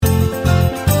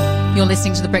You're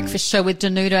listening to The Breakfast Show with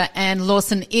Danuta and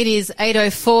Lawson. It is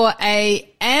 8:04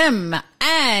 a.m.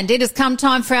 and it has come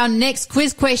time for our next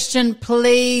quiz question.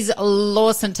 Please,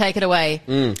 Lawson, take it away.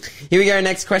 Here we go.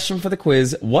 Next question for the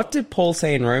quiz. What did Paul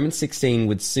say in Romans 16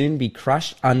 would soon be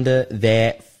crushed under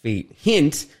their feet?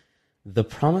 Hint, the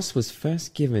promise was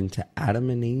first given to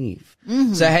Adam and Eve.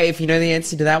 So, hey, if you know the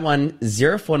answer to that one,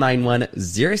 0491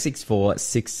 064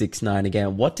 669.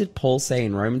 Again, what did Paul say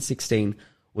in Romans 16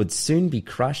 would soon be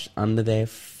crushed under their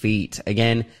feet?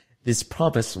 Again, this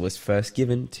promise was first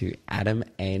given to Adam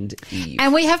and Eve.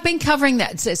 And we have been covering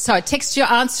that. So text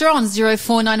your answer on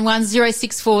 0491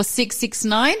 064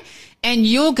 669. And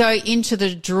you'll go into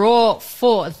the draw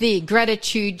for the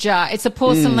gratitude jar. It's a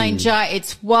porcelain jar.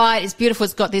 It's white. It's beautiful.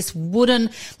 It's got this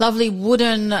lovely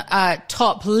wooden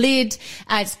top lid.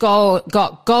 It's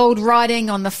got gold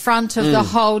writing on the front of the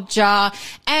whole jar.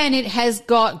 And it has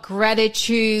got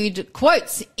gratitude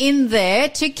quotes in there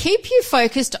to keep you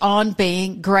focused on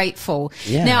being grateful.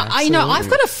 Yeah, now, absolutely. I've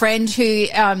got a friend who,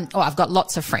 I've got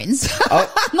lots of friends.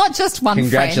 Not just one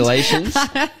Congratulations.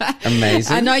 friend.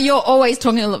 Amazing. I know you're always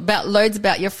talking about loads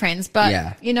about your friends, but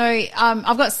Yeah.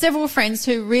 I've got several friends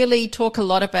who really talk a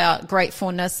lot about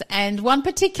gratefulness, and one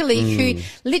particularly who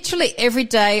literally every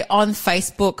day on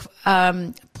Facebook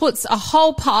puts a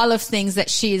whole pile of things that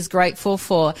she is grateful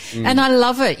for. And I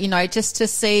love it, just to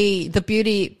see the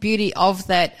beauty of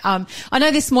that. I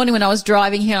know this morning when I was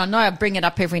driving here, I know I bring it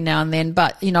up every now and then,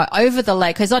 but over the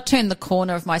lake, because I turn the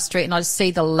corner of my street and I just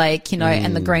see the lake,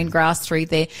 and the green grass through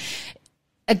there.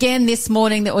 Again, this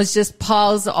morning, there was just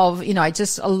piles of,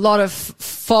 just a lot of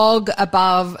fog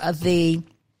above the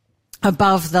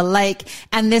lake,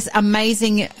 and this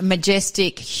amazing,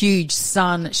 majestic, huge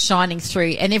sun shining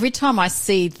through. And every time I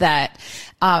see that,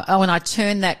 when I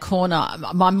turn that corner,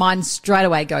 my mind straight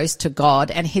away goes to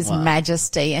God and his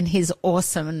majesty and his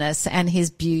awesomeness and his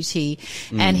beauty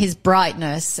and his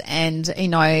brightness and,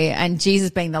 and Jesus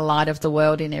being the light of the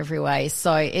world in every way.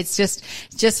 So it's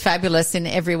just fabulous in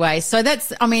every way. So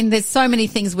there's so many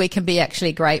things we can be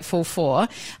actually grateful for,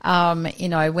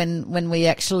 when we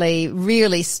actually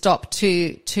really stop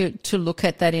to look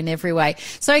at that in every way.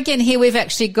 So again, here we've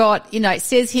actually got, it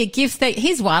says here,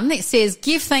 here's one. It says,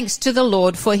 give thanks to the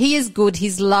Lord, for he is good,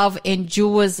 his love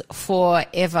endures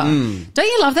forever. Don't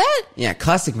you love that? Yeah,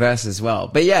 classic verse as well.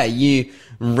 But yeah, you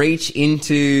reach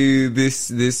into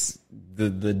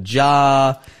the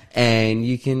jar and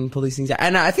you can pull these things out.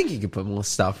 And I think you can put more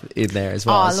stuff in there as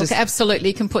well. Absolutely.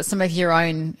 You can put some of your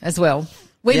own as well.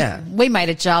 We made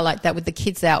a jar like that with the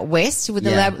kids out west, with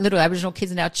the little Aboriginal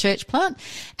kids in our church plant,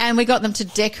 and we got them to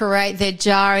decorate their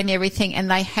jar and everything,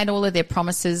 and they had all of their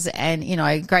promises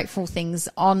and, grateful things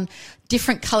on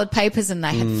different coloured papers, and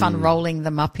they had fun rolling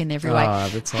them up in every way.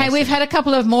 That's Hey, awesome. we've had a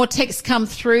couple of more texts come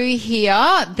through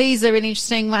here. These are really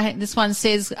interesting. This one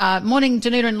says, morning,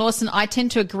 Danuta and Lawson. I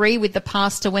tend to agree with the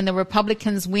pastor. When the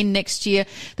Republicans win next year,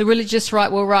 the religious right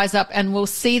will rise up and we'll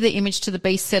see the image to the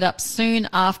beast set up soon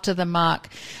after the mark.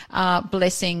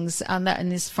 Blessings. And that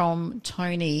is from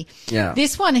Tony. Yeah.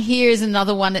 This one here is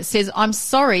another one that says, I'm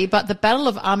sorry, but the Battle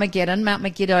of Armageddon, Mount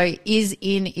Megiddo, is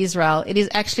in Israel. It is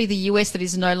actually the US that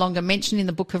is no longer mentioned in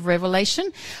the book of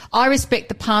Revelation. I respect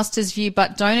the pastor's view,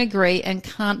 but don't agree and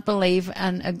can't believe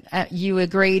you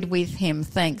agreed with him.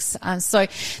 Thanks. And so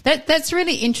that's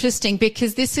really interesting,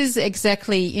 because this is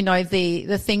exactly,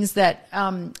 the things that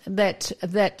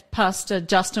Pastor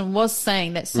Justin was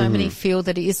saying, that so many feel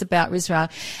that it is about Israel.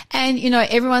 And,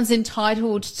 everyone's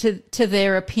entitled to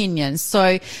their opinion.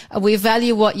 So we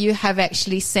value what you have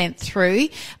actually sent through.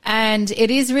 And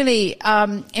it is really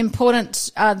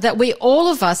important that all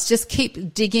of us just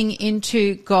keep digging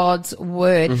into God's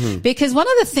word, because one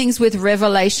of the things with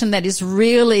Revelation that is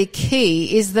really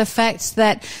key is the fact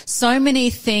that so many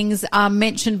things are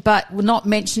mentioned but not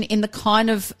mentioned in the kind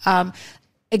of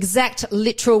exact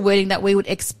literal wording that we would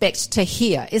expect to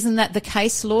hear. Isn't that the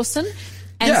case, Lawson?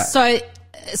 And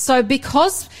so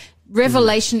because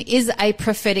Revelation is a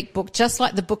prophetic book, just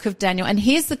like the book of Daniel. And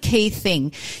here's the key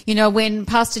thing. When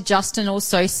Pastor Justin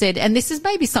also said, and this is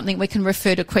maybe something we can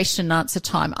refer to question and answer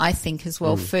time, I think, as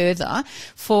well, further,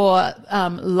 for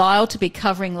Lyle to be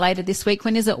covering later this week.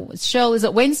 When is it, Cheryl? Is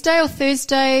it Wednesday or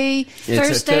Thursday?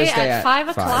 Thursday at 5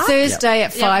 o'clock. Thursday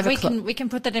at 5 o'clock. We can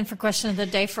put that in for question of the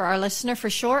day for our listener for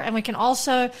sure. And we can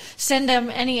also send him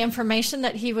any information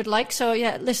that he would like. So,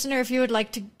 listener, if you would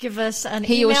like to give us an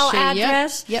email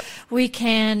address. Yep. We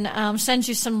can send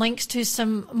you some links to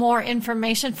some more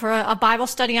information for a Bible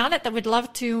study on it that we'd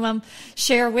love to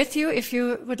share with you if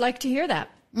you would like to hear that.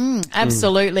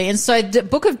 Absolutely. And so the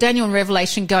book of Daniel and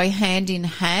Revelation go hand in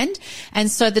hand.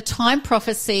 And so the time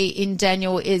prophecy in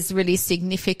Daniel is really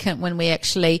significant when we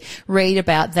actually read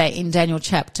about that in Daniel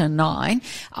chapter 9.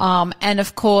 And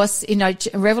of course,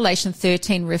 Revelation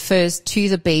 13 refers to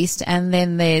the beast, and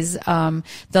then there's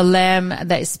the lamb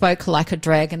that spoke like a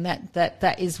dragon.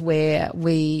 That is where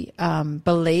we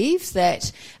believe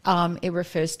that it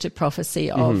refers to prophecy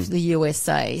of the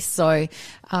USA. So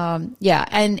and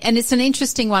it's an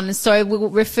interesting one. And so we'll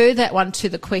refer that one to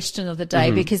the question of the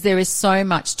day because there is so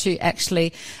much to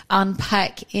actually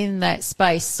unpack in that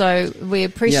space. So we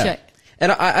appreciate. Yeah.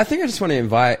 And I think I just want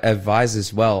to advise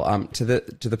as well, to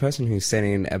the person who's sent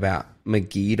in about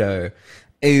Megiddo,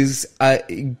 is,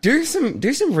 do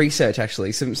some research,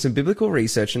 actually, some biblical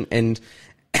research and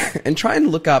try and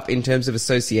look up in terms of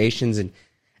associations and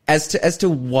as to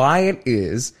why it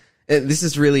is. This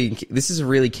is a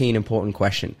really key and important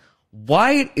question.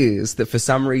 Why it is that for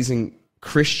some reason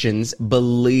Christians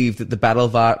believe that the Battle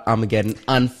of Armageddon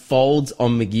unfolds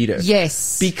on Megiddo.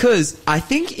 Yes. Because I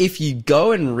think if you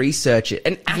go and research it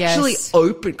and actually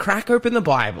crack open the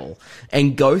Bible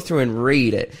and go through and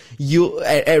read it, you'll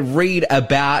read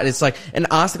about, it's like, and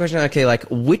ask the question, okay, like,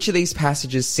 which of these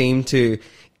passages seem to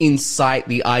incite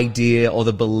the idea or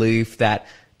the belief that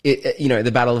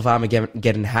the Battle of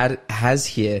Armageddon happens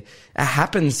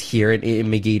here in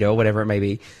Megiddo, whatever it may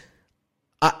be.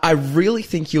 I really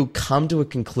think you'll come to a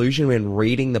conclusion when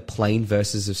reading the plain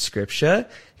verses of Scripture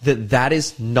that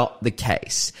is not the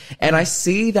case. And I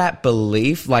see that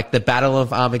belief, like the Battle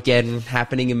of Armageddon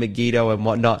happening in Megiddo and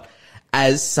whatnot,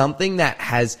 as something that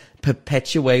has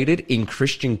perpetuated in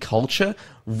Christian culture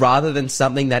rather than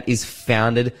something that is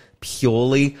founded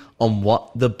purely on what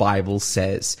the Bible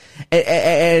says.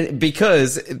 And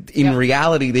because in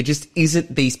reality, there just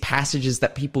isn't these passages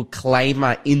that people claim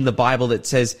are in the Bible that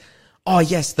says, oh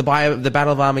yes, the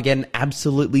Battle of Armageddon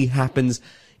absolutely happens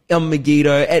on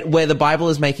Megiddo, where the Bible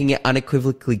is making it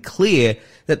unequivocally clear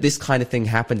that this kind of thing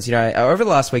happens. Over the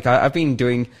last week, I've been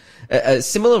doing a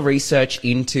similar research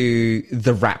into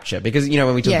the rapture, because,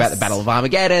 when we talk about the Battle of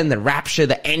Armageddon, the rapture,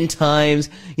 the end times,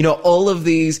 all of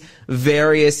these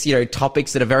various,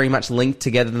 topics that are very much linked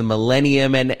together, the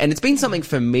millennium. And it's been something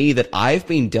for me that I've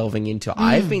been delving into,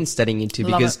 I've been studying into,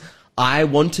 because I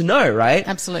want to know, right?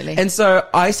 Absolutely. And so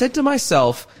I said to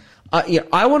myself,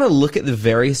 I want to look at the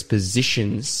various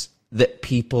positions that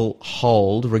people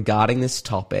hold regarding this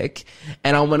topic,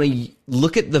 and I want to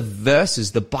look at the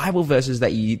verses, the Bible verses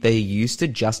that they use to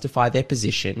justify their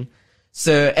position.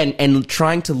 So, and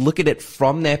trying to look at it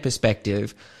from their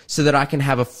perspective so that I can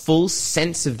have a full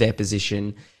sense of their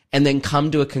position and then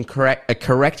come to a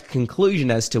correct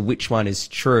conclusion as to which one is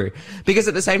true. Because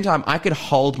at the same time, I could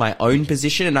hold my own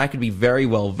position and I could be very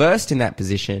well versed in that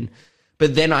position,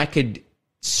 but then I could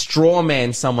straw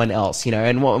man someone else,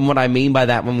 and what I mean by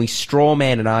that, when we straw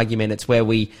man an argument, it's where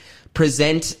we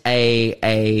present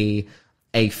a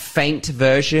faint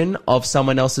version of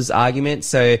someone else's argument.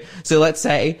 So let's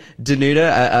say,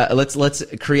 Danuta, let's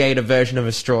create a version of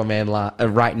a straw man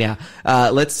right now.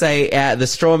 Let's say the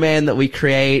straw man that we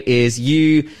create is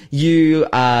you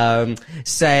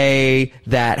say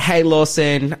that, hey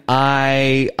Lawson,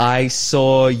 I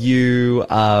saw you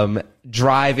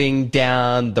driving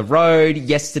down the road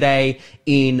yesterday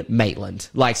in Maitland.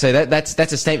 Like, so that's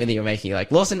a statement that you're making.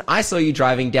 Like, Lawson, I saw you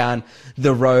driving down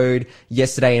the road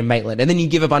yesterday in Maitland. And then you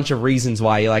give a bunch of reasons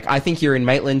why. You're like, I think you're in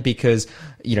Maitland because,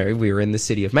 we were in the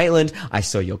city of Maitland. I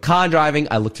saw your car driving.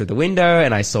 I looked through the window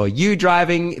and I saw you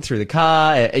driving through the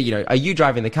car. Are you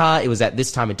driving the car? It was at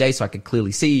this time of day, so I could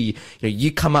clearly see you.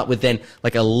 You come up with then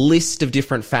like a list of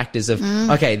different factors of,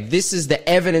 okay, this is the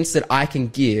evidence that I can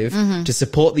give to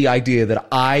support the idea that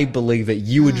I believe that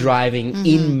you were driving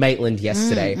in Maitland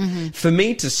yesterday. For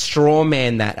me to straw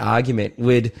man that argument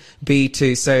would be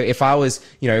so if I was,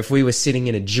 if we were sitting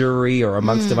in a jury or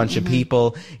amongst a bunch of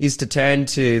people, is to turn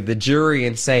to the jury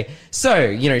and say,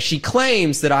 so, she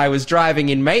claims that I was driving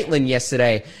in Maitland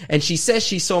yesterday and she says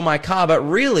she saw my car, but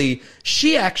really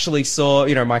she actually saw,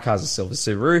 my car's a silver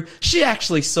Subaru.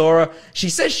 She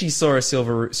says she saw a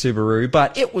silver Subaru,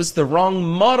 but it was the wrong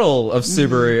model of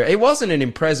Subaru. It wasn't an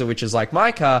Impreza, which is like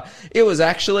my car. It was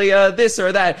actually this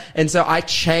or that. And so I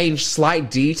changed slight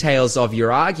details of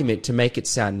your argument to make it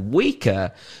sound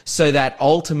weaker so that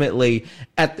ultimately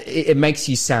it makes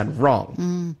you sound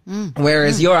wrong.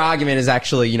 Whereas your argument is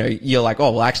actually, you're like,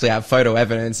 oh, well, actually I have photo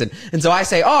evidence. And so I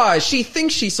say, oh, she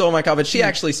thinks she saw my car, but she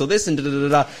actually saw this and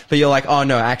da-da-da-da. But you're like, oh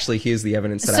no, actually here's the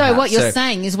evidence that I have. So what you're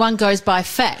saying is one goes by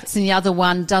facts and the other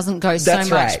one doesn't go so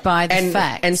much by the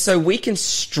facts. And so we can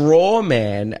straw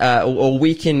man, or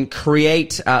we can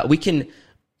create, we can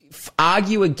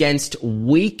argue against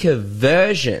weaker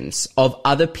versions of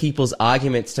other people's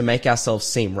arguments to make ourselves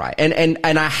seem right. And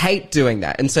I hate doing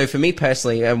that. And so for me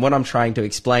personally, and what I'm trying to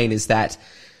explain is that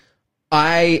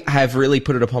I have really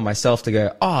put it upon myself to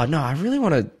go, oh no, I really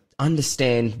want to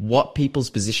understand what people's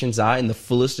positions are in the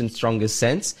fullest and strongest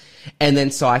sense. And then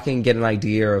so I can get an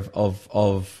idea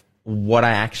of what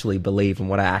I actually believe and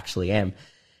what I actually am.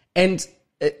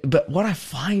 But what I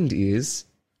find is,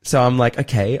 so I'm like,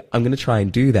 okay, I'm going to try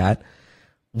and do that.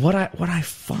 What I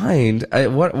find,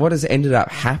 what has ended up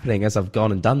happening as I've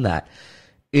gone and done that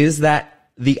is that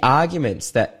the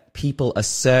arguments that people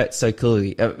assert so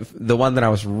clearly, the one that I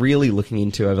was really looking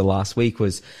into over the last week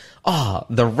was,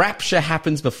 the rapture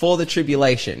happens before the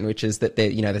tribulation, which is that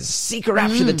there's a secret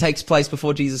rapture that takes place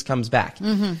before Jesus comes back.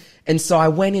 Mm-hmm. And so I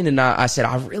went in and I said,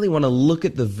 I really want to look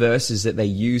at the verses that they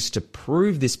use to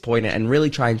prove this point and really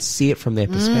try and see it from their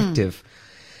perspective.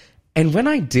 And when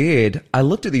I did, I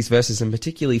looked at these verses, and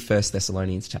particularly 1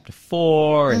 Thessalonians chapter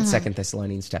 4 and 2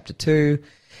 Thessalonians chapter 2,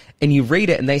 and you read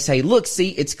it and they say, look, see,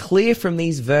 it's clear from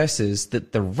these verses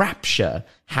that the rapture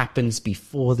happens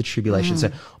before the tribulation.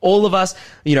 So all of us,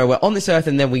 we're on this earth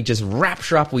and then we just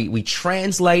rapture up, we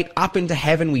translate up into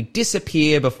heaven, we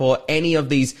disappear before any of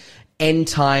these end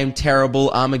time, terrible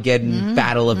Armageddon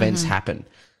battle events happen.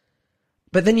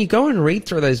 But then you go and read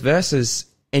through those verses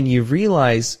and you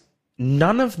realize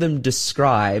none of them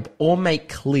describe or make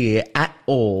clear at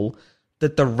all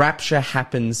that the rapture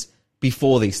happens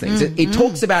before these things. It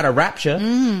talks about a rapture.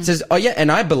 It says, oh yeah, and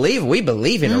we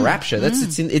believe in a rapture.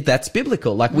 That's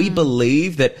biblical. Like we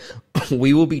believe that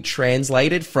we will be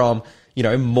translated from,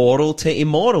 mortal to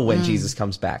immortal when Jesus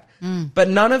comes back. But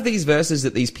none of these verses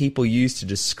that these people use to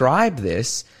describe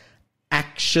this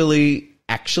actually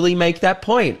make that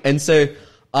point. And so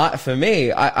for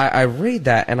me, I read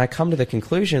that and I come to the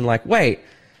conclusion like, wait,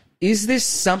 is this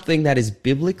something that is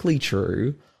biblically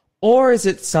true, or is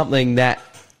it something that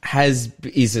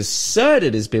is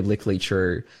asserted as biblically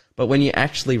true, but when you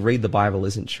actually read the Bible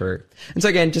isn't true? And so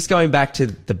again, just going back to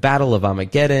the Battle of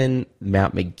Armageddon,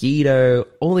 Mount Megiddo,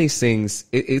 all these things,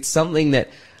 it's something that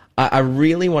I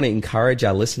really want to encourage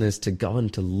our listeners to go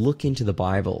and to look into the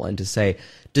Bible and to say,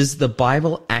 does the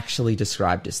Bible actually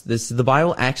describe this? Does the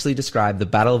Bible actually describe the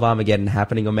Battle of Armageddon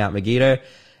happening on Mount Megiddo?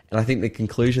 And I think the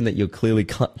conclusion that you'll clearly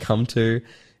come to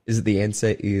is that the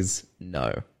answer is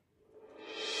no.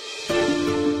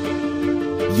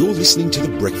 You're listening to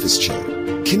The Breakfast Show.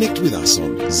 Connect with us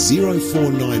on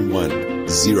 0491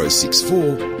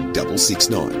 064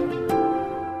 669.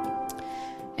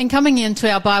 And coming into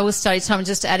our Bible study time,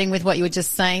 just adding with what you were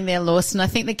just saying there, Lawson, I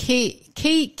think the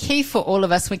key for all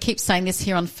of us, we keep saying this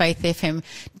here on Faith FM,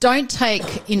 don't take,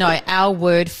 our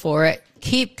word for it.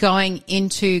 Keep going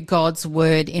into God's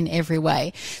word in every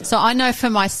way. So I know for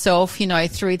myself,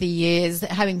 through the years,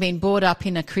 having been brought up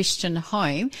in a Christian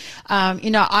home,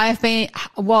 I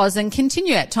was and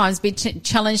continue at times be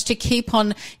challenged to keep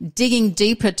on digging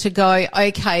deeper to go,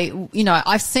 okay,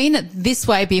 I've seen it this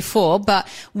way before, but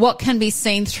what can be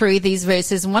seen through these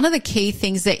verses? And one of the key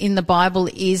things that in the Bible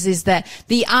is that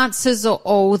the answers are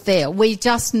all there. We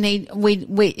just need,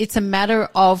 it's a matter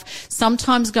of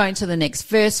sometimes going to the next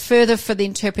verse further for the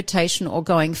interpretation or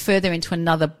going further into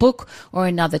another book or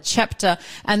another chapter.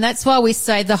 And that's why we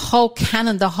say the whole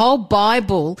canon, the whole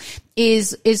Bible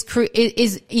is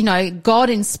God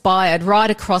inspired right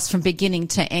across from beginning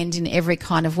to end in every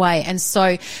kind of way. And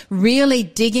so really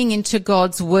digging into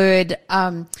God's word,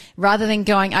 rather than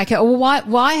going, okay, well,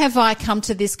 why have I come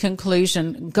to this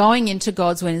conclusion? Going into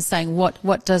God's word and saying,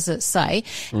 what does it say?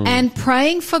 And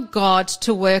praying for God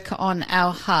to work on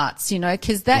our hearts,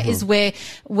 cause that is where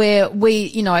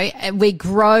we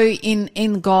grow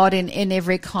in God in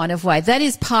every kind of way. That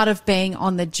is part of being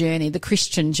on the journey, the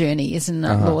Christian journey, isn't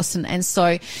it, Lawson? And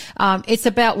so it's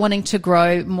about wanting to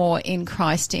grow more in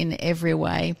Christ in every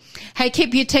way. Hey,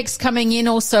 keep your texts coming in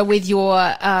also with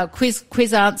your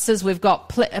quiz answers. We've got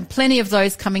plenty of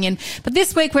those coming in. But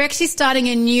this week we're actually starting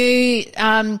a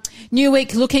new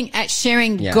week looking at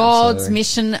sharing God's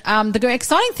mission. The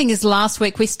exciting thing is last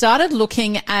week we started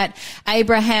looking at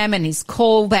Abraham and his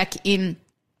call back in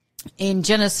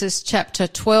Genesis chapter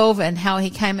 12 and how he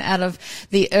came out of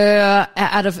Ur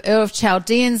of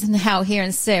Chaldeans, and how he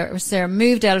and Sarah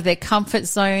moved out of their comfort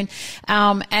zone,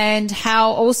 and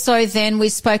how also then we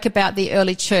spoke about the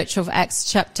early church of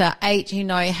Acts chapter 8,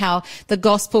 how the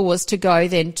gospel was to go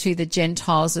then to the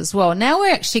Gentiles as well. Now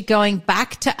we're actually going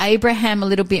back to Abraham a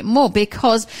little bit more,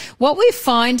 because what we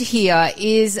find here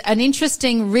is an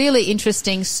really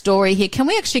interesting story here. Can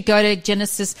we actually go to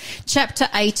Genesis chapter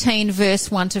 18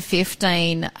 verse 1 to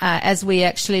 15 as we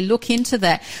actually look into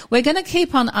that. We're going to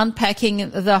keep on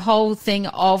unpacking the whole thing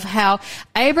of how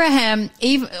Abram,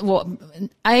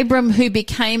 who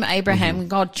became Abraham,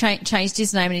 God changed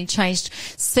his name, and he changed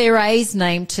Sarai's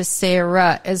name to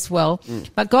Sarah as well.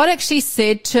 But God actually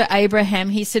said to Abraham,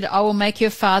 he said, I will make you a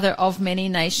father of many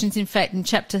nations. In fact, in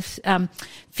chapter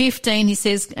 15, he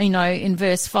says, in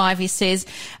verse 5, he says,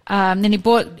 then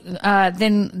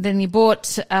he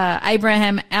brought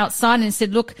Abraham outside and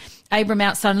said, look, Abram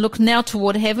outside, and look now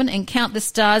toward heaven and count the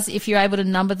stars if you're able to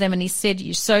number them. And he said,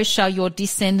 so shall your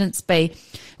descendants be.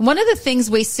 And one of the things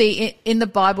we see in the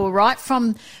Bible, right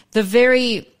from the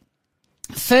very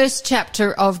first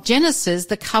chapter of Genesis,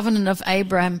 the covenant of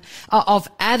Adam,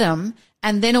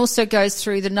 and then also goes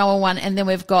through the Noah one, and then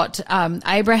we've got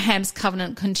Abraham's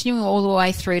covenant continuing all the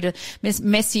way through to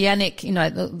messianic,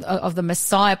 of the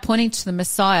Messiah, pointing to the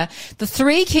Messiah. The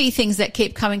three key things that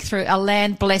keep coming through are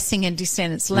land, blessing, and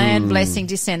descendants. Land, blessing,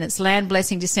 descendants. Land,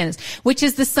 blessing, descendants. Which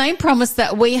is the same promise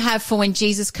that we have for when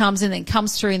Jesus comes in and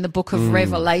comes through in the book of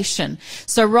Revelation.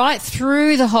 So right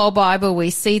through the whole Bible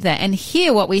we see that. And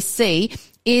here what we see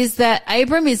is that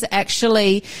Abram is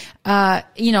actually,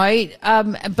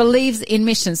 believes in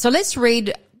mission. So let's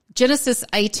read Genesis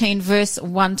 18 verse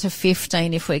 1 to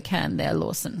 15 if we can there,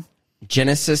 Lawson.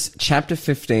 Genesis chapter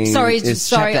 15. Sorry,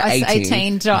 chapter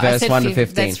 18 verse 1 to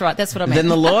 15. That's right, that's what I meant. Then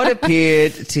the Lord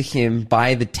appeared to him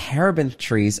by the terebinth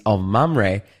trees of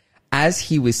Mamre as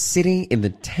he was sitting in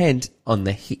the tent in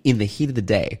the heat of the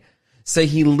day. So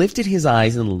he lifted his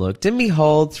eyes and looked, and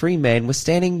behold, 3 men were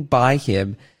standing by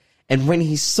him. And when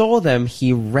he saw them,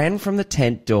 he ran from the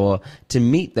tent door to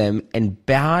meet them and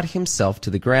bowed himself to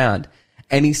the ground.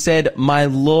 And he said, My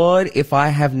Lord, if I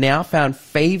have now found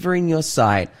favor in your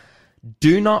sight,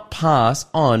 do not pass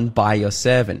on by your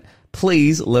servant.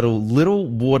 Please let a little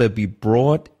water be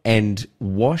brought and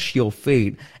wash your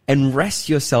feet and rest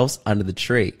yourselves under the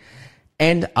tree.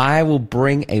 And I will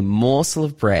bring a morsel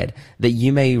of bread that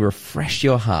you may refresh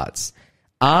your hearts.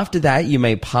 After that, you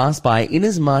may pass by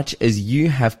inasmuch as you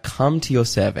have come to your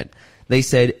servant. They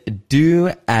said,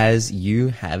 do as you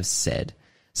have said.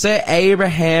 So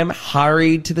Abraham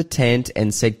hurried to the tent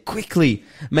and said, quickly,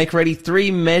 make ready 3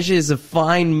 measures of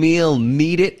fine meal,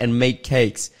 knead it and make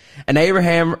cakes. And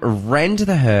Abraham ran to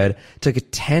the herd, took a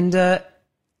tender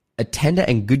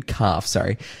and good calf,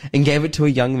 and gave it to a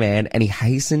young man, and he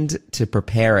hastened to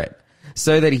prepare it.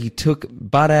 So that he took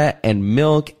butter and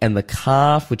milk and the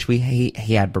calf which he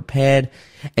had prepared,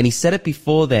 and he set it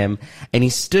before them, and he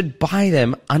stood by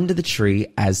them under the tree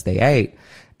as they ate.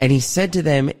 And he said to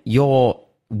them,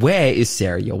 where is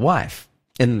Sarah your wife?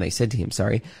 And then they said to him,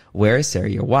 where is Sarah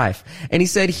your wife? And he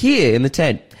said, here in the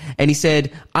tent. And he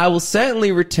said, I will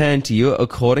certainly return to you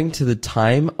according to the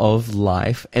time of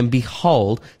life, and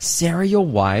behold, Sarah your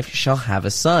wife shall have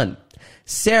a son.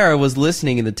 Sarah was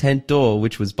listening in the tent door,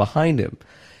 which was behind him.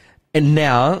 And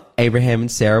now Abraham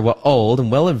and Sarah were old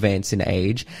and well advanced in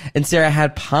age, and Sarah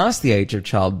had passed the age of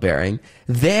childbearing.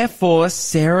 Therefore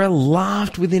Sarah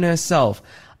laughed within herself.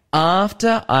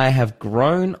 After I have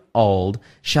grown old,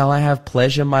 shall I have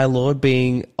pleasure, my Lord,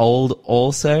 being old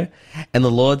also? And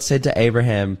the Lord said to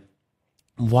Abraham,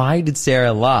 why did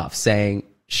Sarah laugh, saying,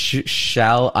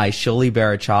 shall I surely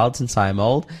bear a child since I am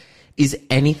old? Is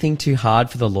anything too hard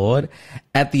for the Lord?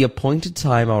 At the appointed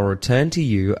time I'll return to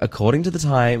you according to the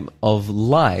time of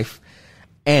life,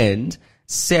 and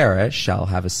Sarah shall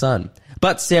have a son.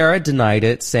 But Sarah denied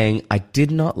it, saying, I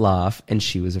did not laugh, and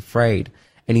she was afraid.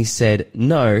 And he said,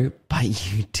 no, but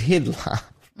you did laugh.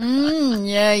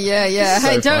 Yeah.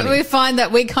 Hey, don't we find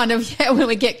that we kind of, when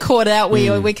we get caught out,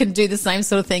 we can do the same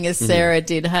sort of thing as Sarah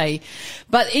did, hey.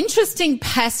 But interesting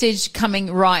passage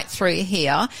coming right through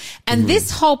here. And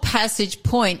this whole passage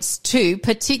points to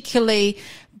particularly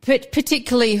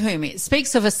whom? It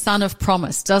speaks of a son of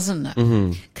promise, doesn't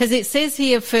it? Because it says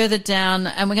here further down,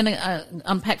 and we're going to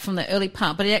unpack from the early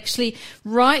part, but it actually,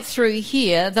 right through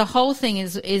here, the whole thing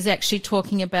is actually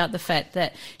talking about the fact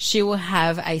that she will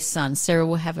have a son. Sarah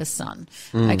will have a son.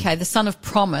 Okay, the son of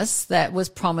promise that was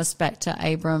promised back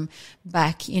to Abram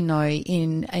back,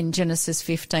 in Genesis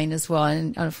 15 as well,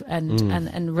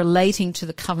 and relating to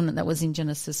the covenant that was in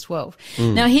Genesis 12.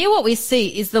 Now here what we see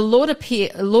is the Lord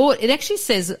it actually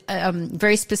says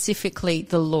very specifically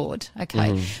the Lord.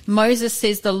 Okay. Moses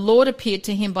says the Lord appeared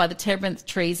to him by the terebinth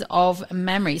trees of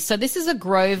Mamre. So this is a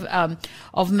grove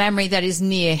of Mamre that is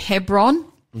near Hebron.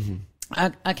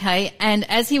 Okay, and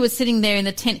as he was sitting there in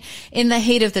the tent in the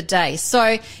heat of the day.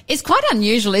 So it's quite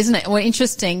unusual, isn't it? Or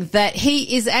interesting that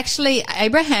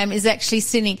Abraham is actually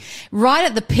sitting right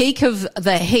at the peak of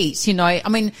the heat, I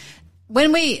mean,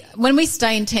 when we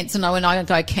stay in tents, and when I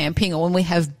go camping, or when we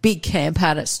have big camp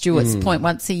out at Stewart's Point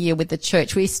once a year with the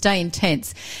church, we stay in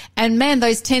tents. And man,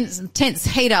 those tents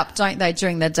heat up, don't they,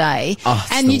 during the day? Oh,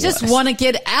 and you just want to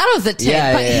get out of the tent.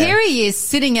 Yeah, but here he is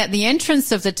sitting at the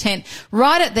entrance of the tent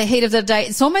right at the heat of the day.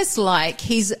 It's almost like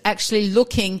he's actually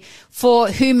looking for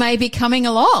who may be coming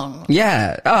along.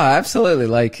 Yeah. Oh, absolutely.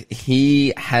 Like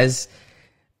he's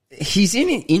in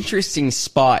an interesting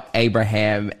spot,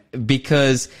 Abraham,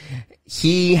 because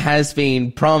he has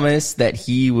been promised that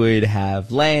he would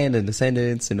have land and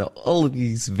descendants and all of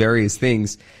these various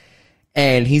things.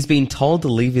 And he's been told to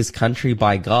leave his country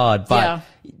by God. But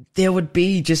there would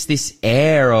be just this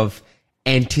air of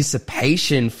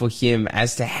anticipation for him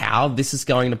as to how this is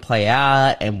going to play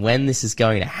out and when this is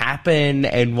going to happen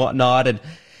and whatnot.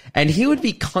 And he would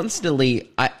be constantly,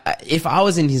 if I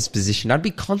was in his position, I'd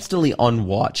be constantly on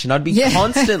watch, and I'd be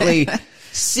constantly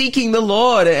seeking the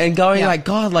Lord and going like,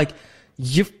 God, like,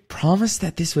 you've promised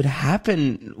that this would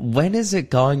happen. When is it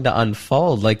going to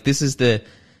unfold? Like, this is the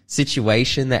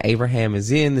situation that Abraham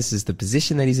is in. This is the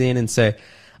position that he's in. And so,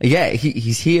 yeah,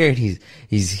 he's here and he's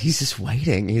just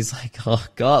waiting. He's like, oh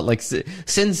God, like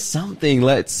send something,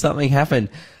 let something happen.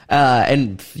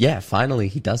 And yeah, finally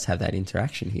he does have that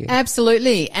interaction here.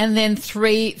 Absolutely. And then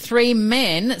three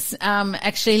men,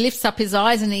 actually lifts up his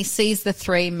eyes and he sees the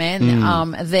three men,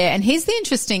 there. And here's the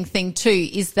interesting thing too,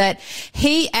 is that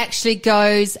he actually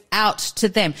goes out to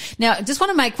them. Now, I just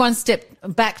want to make one step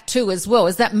back too as well,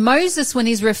 is that Moses, when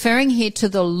he's referring here to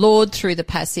the Lord through the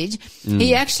passage,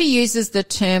 he actually uses the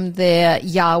term there,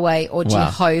 Yahweh or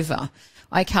Jehovah.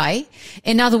 Okay.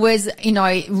 In other words,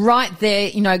 right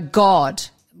there,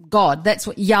 God, that's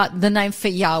what the name for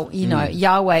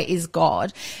Yahweh is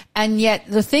God. And yet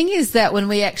the thing is that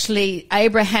when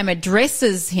Abraham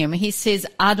addresses him, he says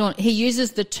he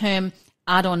uses the term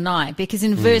Adonai, because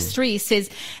in verse 3 he says,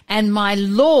 and my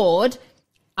Lord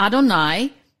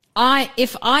Adonai,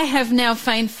 if I have now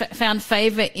found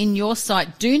favor in your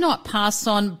sight, do not pass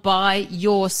on by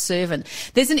your servant.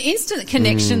 There's an instant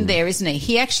connection there, isn't he?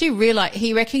 He actually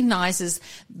he recognizes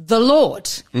the Lord.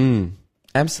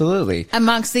 Absolutely.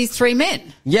 Amongst these three men.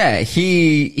 Yeah,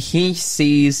 he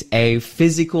sees a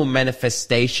physical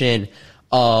manifestation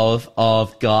of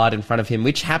God in front of him,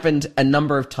 which happened a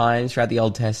number of times throughout the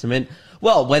Old Testament.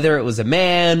 Well, whether it was a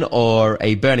man or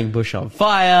a burning bush on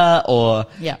fire or,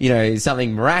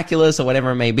 something miraculous or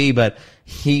whatever it may be, but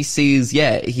he sees,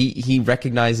 he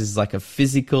recognizes like a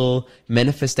physical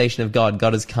manifestation of God.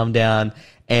 God has come down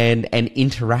and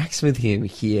interacts with him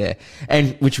here,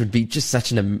 and which would be just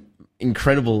such an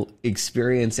incredible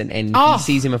experience, and he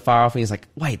sees him afar off and he's like,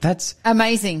 wait, that's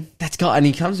amazing, that's God. And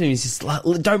he comes to him and he's just like,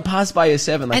 don't pass by your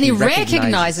servant. Like, and he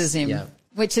recognizes him,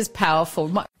 which is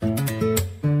powerful.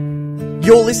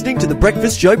 You're listening to the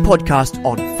Breakfast Show podcast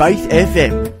on Faith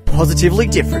FM. Positively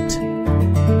different.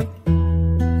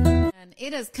 And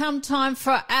it has come time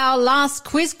for our last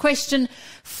quiz question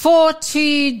for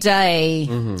today.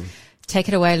 Take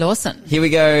it away, Lawson. Here we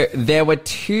go. There were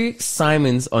two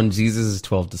Simons on Jesus'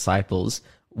 12 disciples.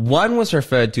 One was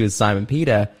referred to as Simon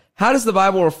Peter. How does the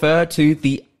Bible refer to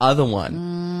the other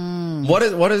one? What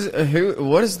is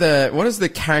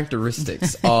the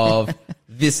characteristics of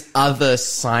this other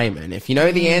Simon? If you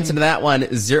know the answer to that one,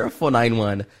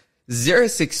 0491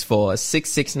 064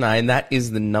 669. That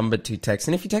is the number to text.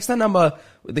 And if you text that number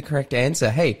with the correct answer,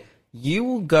 hey, you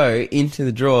will go into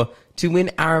the draw to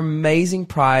win our amazing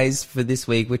prize for this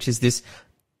week, which is this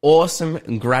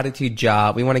awesome gratitude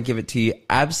jar. We want to give it to you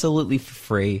absolutely for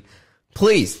free.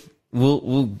 Please,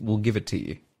 we'll give it to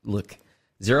you. Look,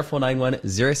 0491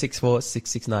 064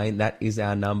 669. That is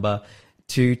our number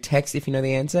to text if you know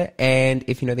the answer. And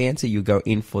if you know the answer, you go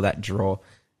in for that draw.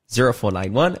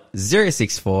 0491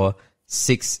 064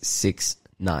 669.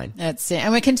 That's it.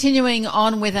 And we're continuing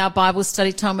on with our Bible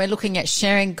study time. We're looking at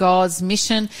sharing God's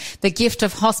mission, the gift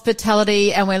of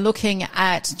hospitality, and we're looking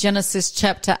at Genesis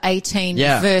chapter 18,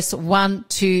 verse 1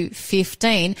 to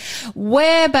 15,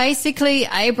 where basically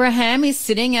Abraham is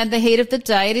sitting at the heat of the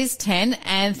day at his tent,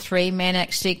 and three men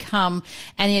actually come,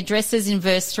 and he addresses in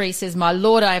verse 3, says, my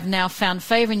Lord, I have now found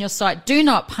favor in your sight. Do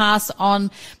not pass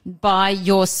on by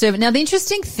your servant. Now, the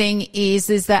interesting thing is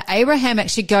that Abraham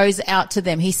actually goes out to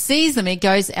them. He sees them. He goes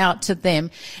goes out to them.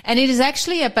 And it is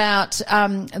actually about,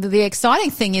 the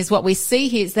exciting thing is what we see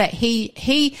here is that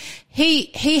he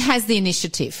has the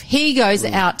initiative. He goes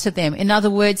out to them. In other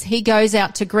words, he goes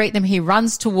out to greet them. He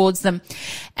runs towards them,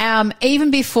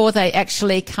 even before they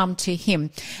actually come to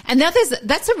him. And now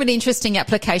that's a really interesting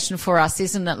application for us,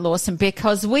 isn't it, Lawson?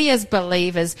 Because we as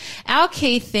believers, our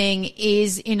key thing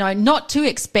is, not to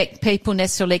expect people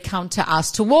necessarily come to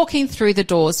us, to walk in through the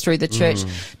doors, through the church,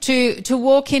 to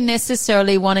walk in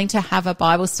necessarily wanting to have a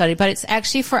Bible study, but it's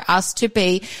actually for us to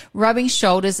be rubbing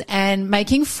shoulders and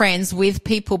making friends with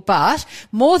people. But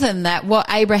more than that, what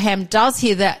Abraham does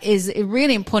here that is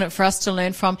really important for us to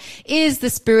learn from is the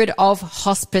spirit of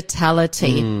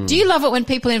hospitality. Do you love it when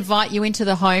people invite you into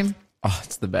the home? Oh,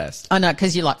 it's the best. I know,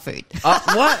 because you like food.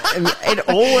 What? It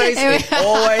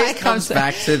always comes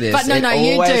back to this. But no,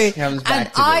 you do.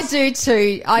 And I do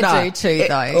too. I do too,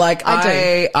 though. Like,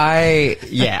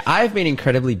 I've been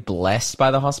incredibly blessed by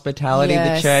the hospitality of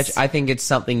the church. I think it's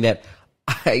something that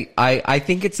I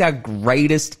think it's our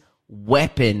greatest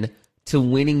weapon to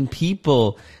winning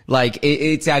people. Like,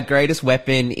 it's our greatest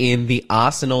weapon in the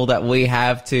arsenal that we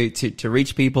have to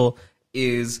reach people,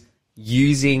 is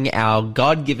using our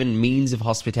God-given means of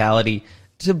hospitality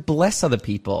to bless other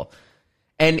people.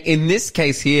 And in this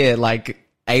case here, like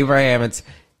Abraham, it's,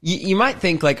 you might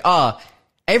think like,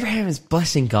 Abraham is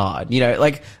blessing God,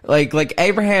 like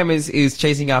Abraham is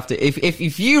chasing after,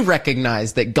 if you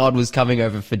recognize that God was coming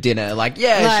over for dinner,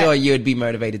 sure, you would be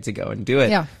motivated to go and do it.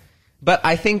 Yeah. But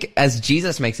I think as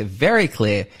Jesus makes it very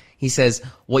clear, he says,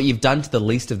 what you've done to the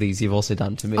least of these, you've also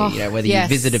done to me. Whether you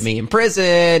visited me in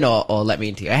prison or let me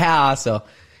into your house or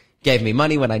gave me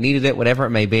money when I needed it, whatever it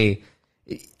may be.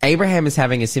 Abraham is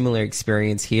having a similar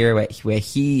experience here where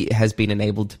he has been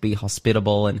enabled to be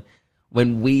hospitable. And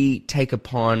when we take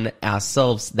upon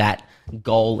ourselves that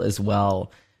goal as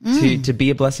well, to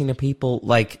be a blessing to people,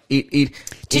 like to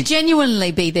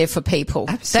genuinely be there for people.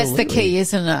 Absolutely. That's the key,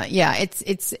 isn't it? Yeah,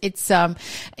 it's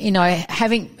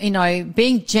having,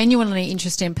 being genuinely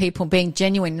interested in people, being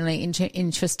genuinely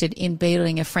interested in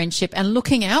building a friendship and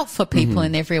looking out for people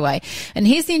in every way. And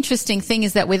here's the interesting thing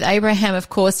is that with Abraham, of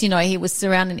course, he was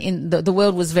surrounded in the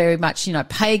world was very much,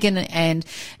 pagan and,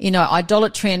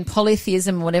 idolatry and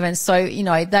polytheism and whatever. And so,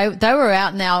 they were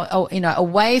out now,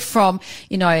 away from,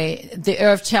 the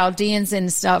Ur of Chaldeans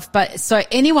and stuff. But so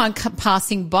anyone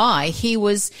passing by, he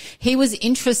was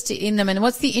interested in them. And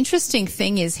what's the interesting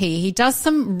thing is he does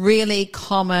some really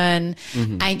common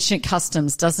ancient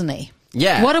customs, doesn't he?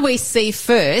 Yeah. What do we see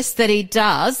first that he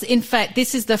does? In fact,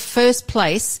 this is the first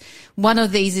place one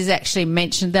of these is actually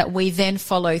mentioned that we then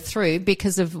follow through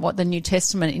because of what the New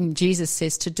Testament in Jesus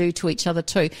says to do to each other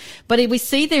too. But we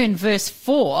see there in verse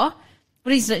 4,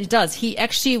 what he does, he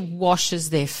actually washes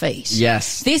their feet.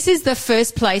 Yes. This is the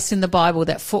first place in the Bible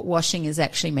that foot washing is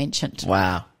actually mentioned.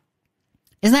 Wow.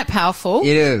 Isn't that powerful? It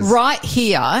is. Right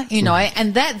here,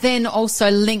 and that then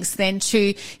also links then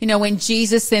to, when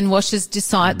Jesus then washes the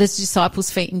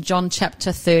disciples' feet in John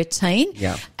chapter 13.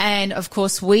 Yeah. And of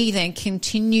course, we then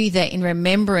continue that in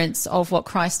remembrance of what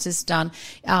Christ has done.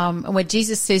 Where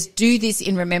Jesus says, do this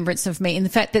in remembrance of me. In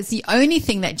fact, that's the only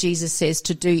thing that Jesus says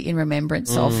to do in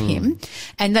remembrance of him.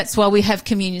 And that's why we have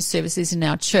communion services in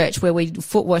our church where we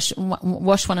foot wash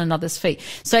one another's feet.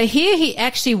 So here he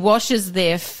actually washes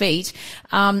their feet.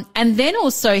 And then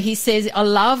also he says,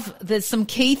 there's some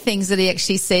key things that he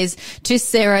actually says to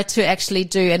Sarah to actually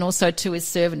do and also to his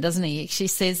servant, doesn't he? He actually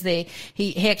says there,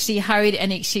 he actually hurried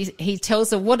and he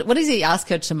tells her, what does he ask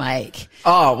her to make?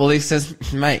 Oh, well, he says,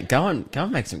 mate, go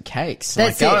and make some cakes.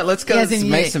 Let's go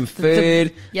make some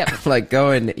food. Yep. Like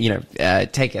go and,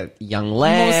 take a young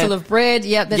lamb. Morsel of bread.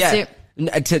 Yep. That's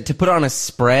it. To put on a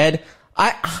spread.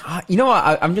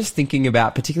 I'm just thinking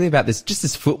particularly about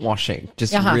this foot washing,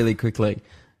 really quickly.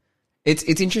 It's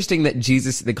interesting that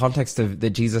the context of that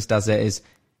Jesus does it is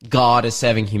God is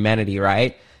serving humanity,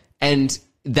 right? And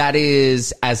that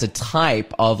is as a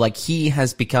type of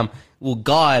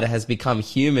God has become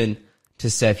human to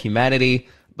serve humanity.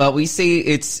 But we see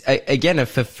it's again a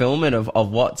fulfillment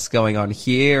of what's going on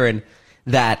here, and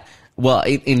that, well,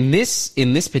 in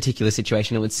this particular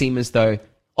situation, it would seem as though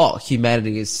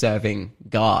humanity is serving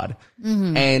God.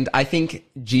 Mm-hmm. And I think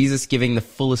Jesus giving the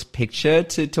fullest picture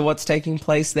to what's taking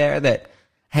place there, that,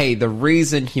 hey, the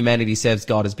reason humanity serves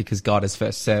God is because God has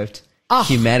first served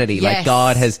humanity. Yes. Like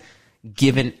God has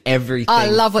given everything. I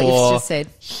love what you've just said.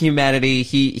 Humanity.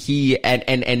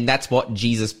 And that's what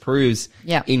Jesus proves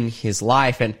in his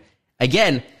life. And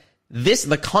again,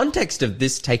 the context of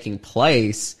this taking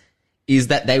place is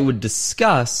that they would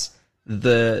discuss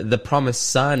the promised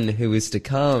son who is to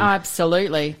come.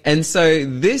 Absolutely. And so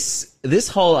this this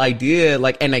whole idea,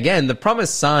 like, and again, the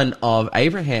promised son of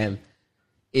Abraham,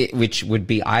 which would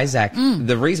be Isaac,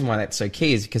 the reason why that's so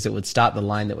key is because it would start the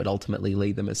line that would ultimately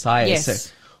lead the Messiah. Yes.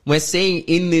 So we're seeing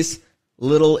in this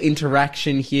little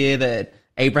interaction here that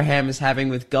Abraham is having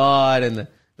with God and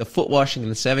the foot washing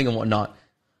and the serving and whatnot,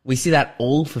 we see that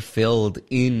all fulfilled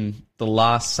in the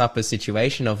Last Supper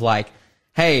situation of like,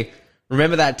 hey,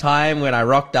 remember that time when I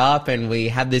rocked up and we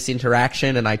had this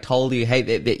interaction and I told you, hey,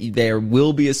 there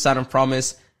will be a son of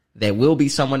promise, there will be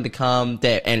someone to come,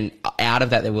 and out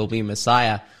of that there will be a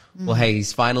Messiah. Well, hey,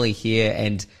 he's finally here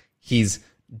and he's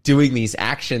doing these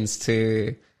actions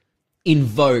to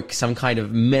invoke some kind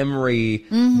of memory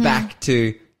back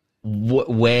to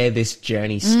where this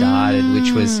journey started,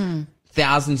 which was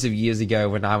thousands of years ago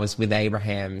when I was with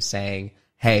Abraham saying,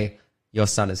 hey, your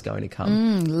son is going to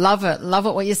come. Love it. Love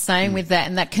it what you're saying with that.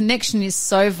 And that connection is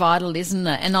so vital, isn't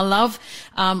it? And I love,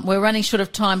 we're running short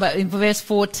of time, but in verse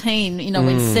 14,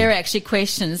 when Sarah actually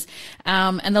questions,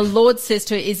 and the Lord says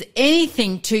to her, is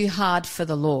anything too hard for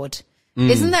the Lord?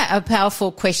 Isn't that a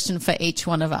powerful question for each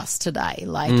one of us today?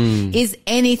 Like, is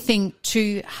anything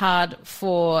too hard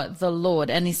for the Lord?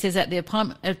 And he says, at the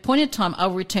appointed time,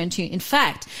 I'll return to you. In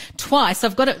fact, twice,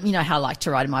 I've got it, how I like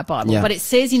to write in my Bible, but it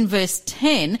says in verse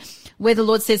 10, where the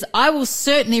Lord says, I will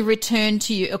certainly return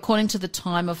to you according to the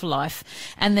time of life.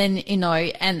 And then,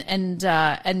 and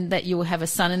that you will have a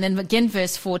son. And then again,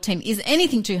 verse 14, is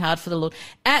anything too hard for the Lord?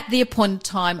 At the appointed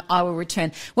time, I will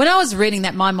return. When I was reading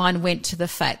that, my mind went to the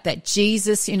fact that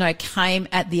Jesus, came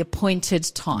at the appointed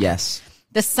time. Yes.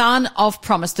 The son of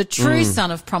promise, the true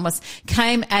son of promise,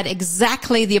 came at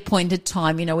exactly the appointed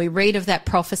time. We read of that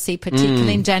prophecy,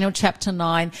 particularly in Daniel chapter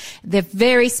 9, the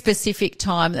very specific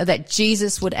time that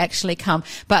Jesus would actually come.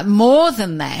 But more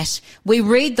than that, we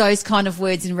read those kind of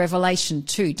words in Revelation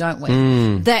too, don't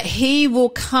we? That he will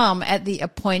come at the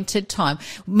appointed time.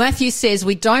 Matthew says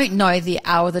we don't know the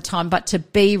hour or the time, but to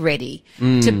be ready,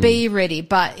 to be ready.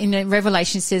 But in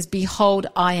Revelation it says, behold,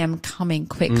 I am coming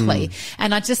quickly.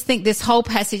 And I just think this whole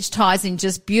passage ties in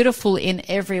just beautiful in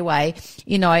every way,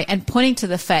 and pointing to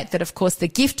the fact that, of course, the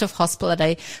gift of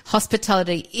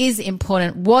hospitality is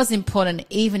important, was important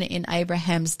even in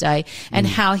Abraham's day, and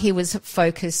how he was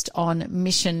focused on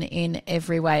mission in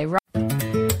every way.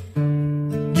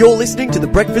 You're listening to the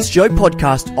Breakfast Show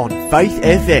podcast on Faith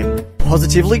FM.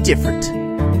 Positively different.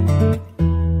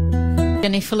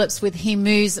 Jenny Phillips with He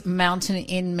Moves Mountain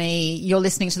in Me. You're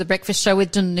listening to The Breakfast Show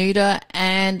with Danuta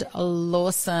and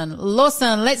Lawson.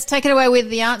 Lawson, let's take it away with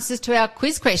the answers to our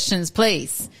quiz questions,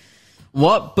 please.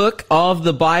 What book of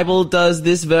the Bible does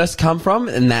this verse come from?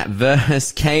 And that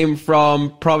verse came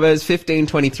from Proverbs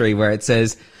 15:23, where it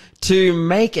says, to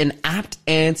make an apt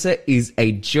answer is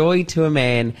a joy to a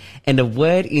man, and a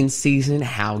word in season,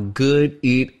 how good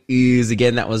it is.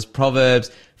 Again, that was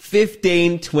Proverbs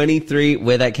 15:23,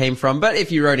 where that came from. But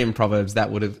if you wrote in Proverbs, that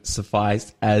would have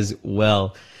sufficed as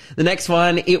well. The next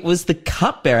one, it was the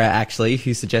cupbearer, actually,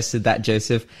 who suggested that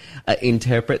Joseph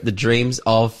interpret the dreams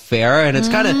of Pharaoh. And it's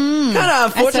kind of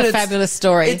unfortunate. That's a fabulous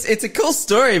story. It's a cool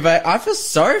story, but I feel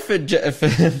sorry for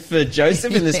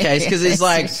Joseph in this case, because he's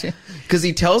like, because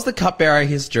he tells the cupbearer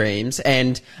his dreams,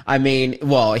 and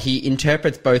he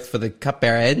interprets both for the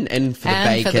cupbearer and for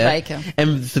the baker.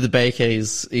 And for the baker,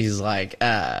 he's like,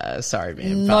 sorry,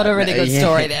 man. Not a really good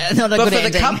story there. Not a good ending. But for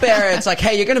the cupbearer, it's like,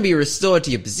 hey, you're going to be restored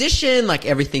to your position, like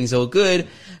everything's all good.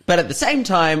 But at the same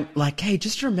time, like, hey,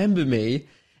 just remember me.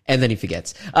 And then he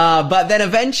forgets. But then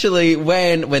eventually,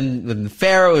 when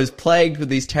Pharaoh is plagued with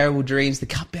these terrible dreams, the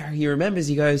cupbearer, he remembers,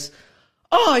 he goes,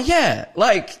 oh yeah,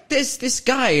 like there's this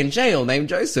guy in jail named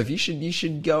Joseph. You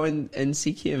should go and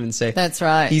seek him and say, that's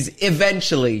right. He's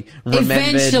eventually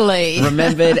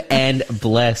remembered and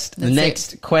blessed. The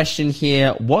next question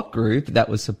here, what group that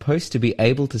was supposed to be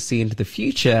able to see into the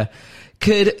future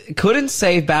couldn't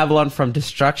save Babylon from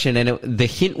destruction? And the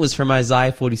hint was from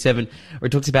Isaiah 47, where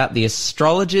it talks about the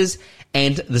astrologers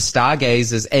and the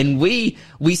stargazers. And we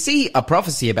see a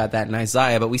prophecy about that in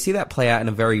Isaiah, but we see that play out in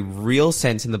a very real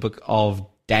sense in the book of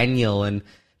Daniel. And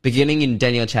beginning in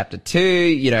Daniel chapter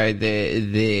 2,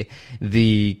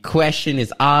 the question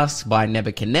is asked by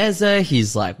Nebuchadnezzar.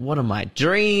 He's like, what do my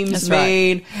dreams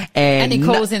mean? Right. And he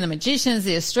calls in the magicians,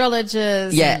 the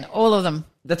astrologers, and all of them.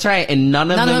 That's right, and none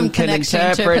of them can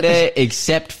interpret it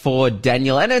except for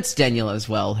Daniel, and it's Daniel as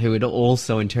well, who would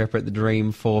also interpret the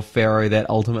dream for Pharaoh that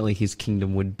ultimately his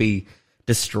kingdom would be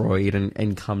destroyed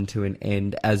and come to an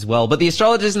end as well. But the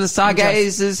astrologers and the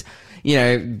stargazers,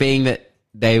 being that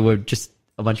they were just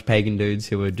a bunch of pagan dudes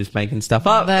who were just making stuff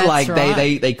up,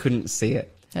 they couldn't see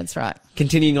it. That's right.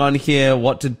 Continuing on here,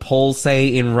 what did Paul say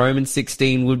in Romans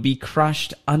 16 would be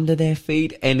crushed under their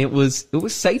feet? And it was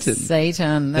Satan.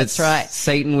 Satan, that's right.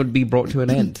 Satan would be brought to an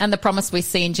end. And the promise we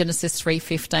see in Genesis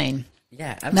 3:15.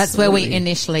 Yeah, absolutely. That's where we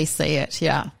initially see it,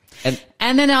 yeah.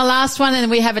 And then our last one,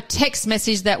 and we have a text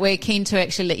message that we're keen to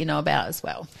actually let you know about as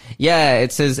well. Yeah,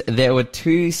 it says there were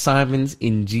two Simons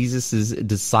in Jesus'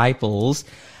 disciples.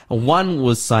 One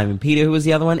was Simon Peter. Who was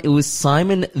the other one? It was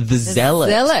Simon the Zealot.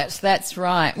 Zealot, that's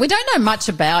right. We don't know much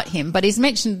about him, but he's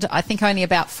mentioned, I think, only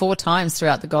about 4 times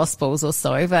throughout the Gospels or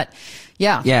so, but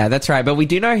yeah. Yeah, that's right. But we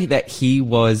do know that he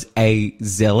was a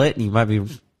zealot. You might be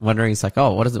wondering, it's like,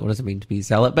 oh, what does it mean to be a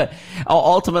zealot? But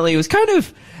ultimately, it was kind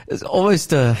of, it was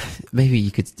almost maybe you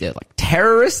could like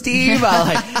terrorist-y,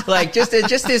 but like just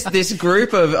this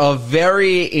group of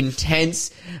very intense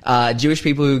Jewish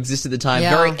people who existed at the time,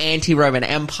 very anti-Roman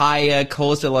Empire,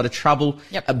 caused a lot of trouble.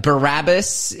 Yep.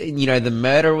 Barabbas, the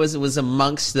murder was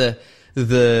amongst the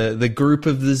group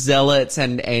of the zealots,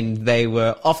 and they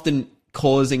were often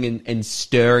causing and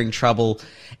stirring trouble.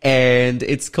 And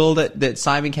it's cool that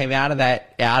Simon came out of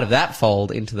that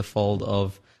fold into the fold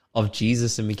of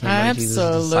Jesus and became one of Jesus'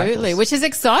 disciples. Absolutely, which is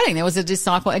exciting. There was a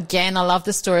disciple. Again, I love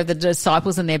the story of the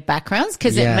disciples and their backgrounds,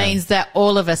 because it means that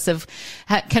all of us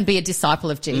can be a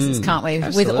disciple of Jesus, can't we?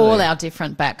 Absolutely. With all our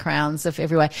different backgrounds of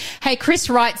everywhere. Hey, Chris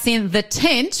writes in, the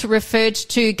tent referred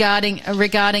to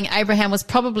regarding Abraham was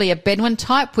probably a Bedouin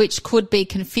type, which could be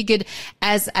configured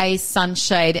as a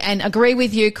sunshade. And agree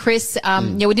with you, Chris.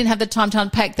 We didn't have the time to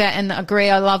unpack that, and agree.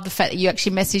 I love the fact that you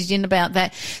actually messaged in about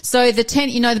that. So the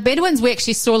tent, the Bedouins, we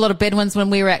actually saw a lot of Bedouins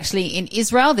when we were actually in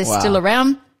Israel. They're still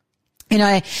around.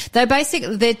 They're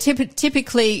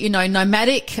typically,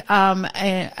 nomadic, Arabs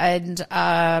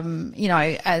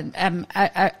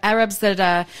that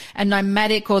are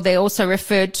nomadic, or they're also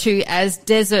referred to as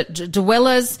desert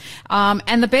dwellers.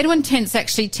 And the Bedouin tents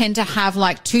actually tend to have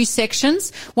like 2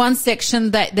 sections. One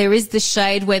section that there is the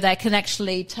shade where they can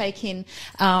actually take in,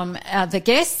 the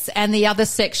guests, and the other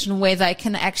section where they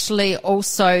can actually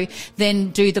also then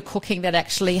do the cooking that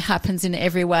actually happens in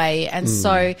every way. And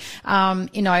so,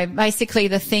 basically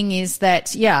the thing is that,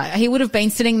 he would have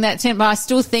been sitting in that tent, but I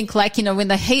still think when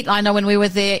the heat, I know when we were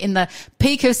there in the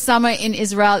peak of summer in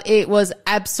Israel, it was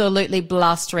absolutely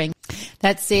blustering.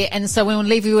 That's it. And so we will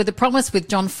leave you with a promise with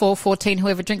John 4:14,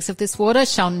 whoever drinks of this water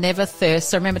shall never thirst.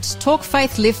 So remember to talk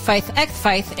faith, live faith, act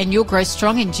faith, and you'll grow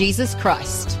strong in Jesus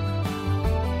Christ.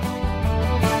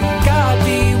 God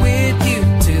be with you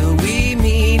till we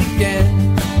meet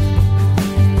again.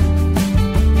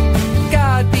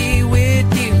 God be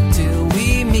with you till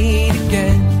we meet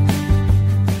again.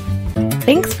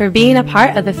 Thanks for being a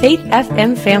part of the Faith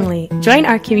FM family. Join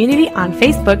our community on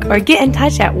Facebook or get in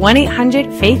touch at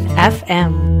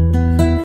 1-800-FAITH-FM.